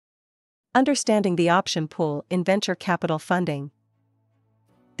Understanding the option pool in venture capital funding.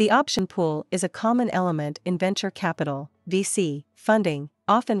 The option pool is a common element in venture capital (VC) funding,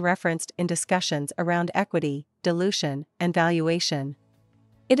 often referenced in discussions around equity, dilution, and valuation.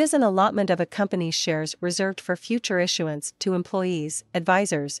 It is an allotment of a company's shares reserved for future issuance to employees,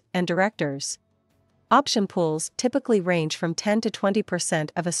 advisors, and directors. Option pools typically range from 10 to 20%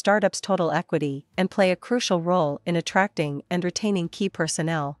 of a startup's total equity and play a crucial role in attracting and retaining key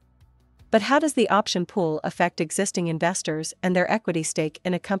personnel. But how does the option pool affect existing investors and their equity stake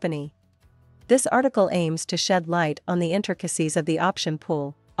in a company? This article aims to shed light on the intricacies of the option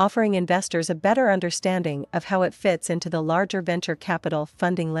pool, offering investors a better understanding of how it fits into the larger venture capital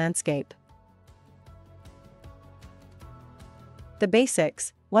funding landscape. The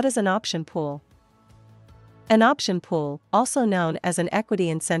basics: what is an option pool? An option pool, also known as an equity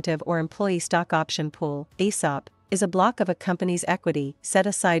incentive or employee stock option pool (ESOP), is a block of a company's equity set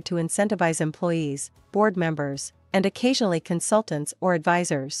aside to incentivize employees, board members, and occasionally consultants or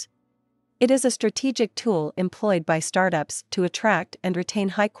advisors. It is a strategic tool employed by startups to attract and retain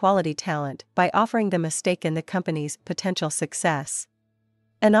high-quality talent by offering them a stake in the company's potential success.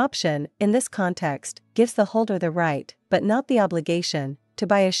 An option, in this context, gives the holder the right, but not the obligation, to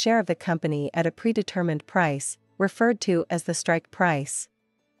buy a share of the company at a predetermined price, referred to as the strike price.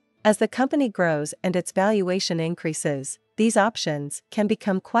 As the company grows and its valuation increases, these options can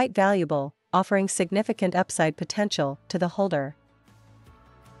become quite valuable, offering significant upside potential to the holder.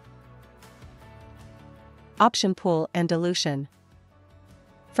 Option pool and dilution.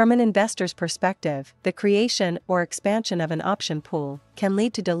 From an investor's perspective, the creation or expansion of an option pool can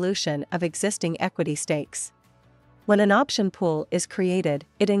lead to dilution of existing equity stakes. When an option pool is created,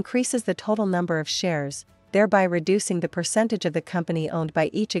 it increases the total number of shares, thereby reducing the percentage of the company owned by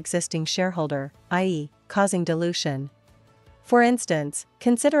each existing shareholder, i.e., causing dilution. For instance,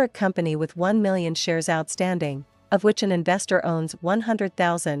 consider a company with 1 million shares outstanding, of which an investor owns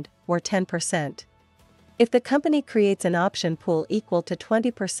 100,000, or 10%. If the company creates an option pool equal to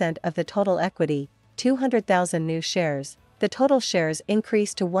 20% of the total equity, 200,000 new shares, the total shares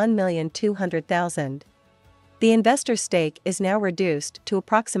increase to 1,200,000. The investor's stake is now reduced to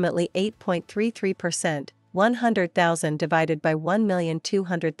approximately 8.33%, 100,000 divided by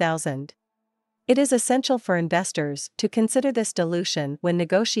 1,200,000. It is essential for investors to consider this dilution when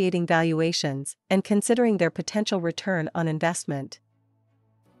negotiating valuations and considering their potential return on investment.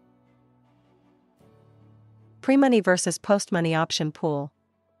 Pre-money versus post-money option pool.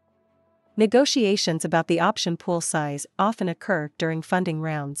 Negotiations about the option pool size often occur during funding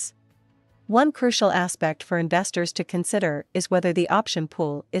rounds. One crucial aspect for investors to consider is whether the option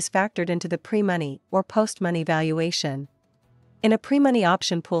pool is factored into the pre-money or post-money valuation. In a pre-money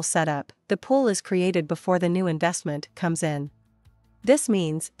option pool setup, the pool is created before the new investment comes in. This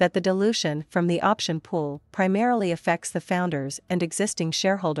means that the dilution from the option pool primarily affects the founders and existing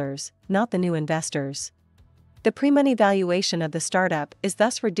shareholders, not the new investors. The pre-money valuation of the startup is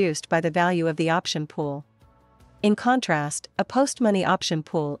thus reduced by the value of the option pool. In contrast, a post-money option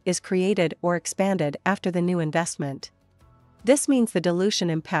pool is created or expanded after the new investment. This means the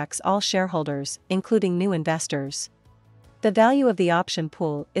dilution impacts all shareholders, including new investors. The value of the option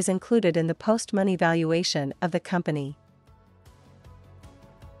pool is included in the post-money valuation of the company.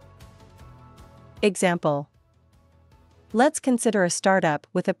 Example. Let's consider a startup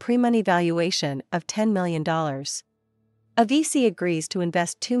with a pre-money valuation of $10 million. A VC agrees to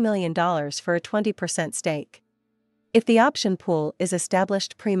invest $2 million for a 20% stake. If the option pool is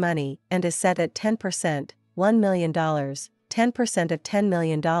established pre-money and is set at 10%, $1 million, 10% of $10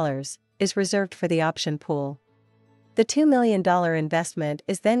 million, is reserved for the option pool. The $2 million investment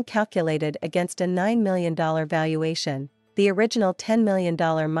is then calculated against a $9 million valuation, the original $10 million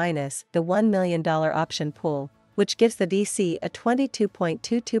minus the $1 million option pool, which gives the VC a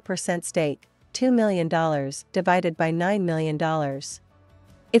 22.22% stake, $2 million divided by $9 million.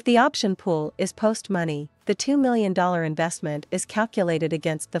 If the option pool is post-money, the $2 million investment is calculated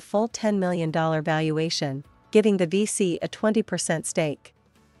against the full $10 million valuation, giving the VC a 20% stake.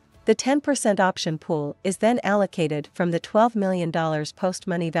 The 10% option pool is then allocated from the $12 million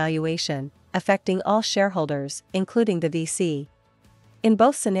post-money valuation, affecting all shareholders, including the VC. In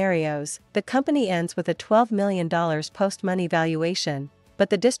both scenarios, the company ends with a $12 million post-money valuation, but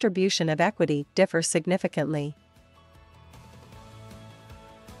the distribution of equity differs significantly.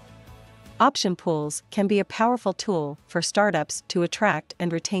 Option pools can be a powerful tool for startups to attract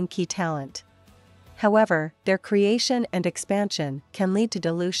and retain key talent. However, their creation and expansion can lead to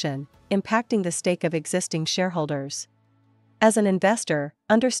dilution, impacting the stake of existing shareholders. As an investor,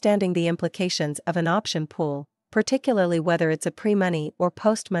 understanding the implications of an option pool particularly whether it's a pre-money or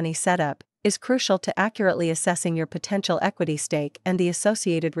post-money setup, is crucial to accurately assessing your potential equity stake and the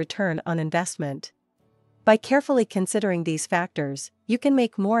associated return on investment. By carefully considering these factors, you can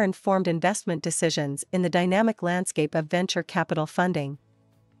make more informed investment decisions in the dynamic landscape of venture capital funding.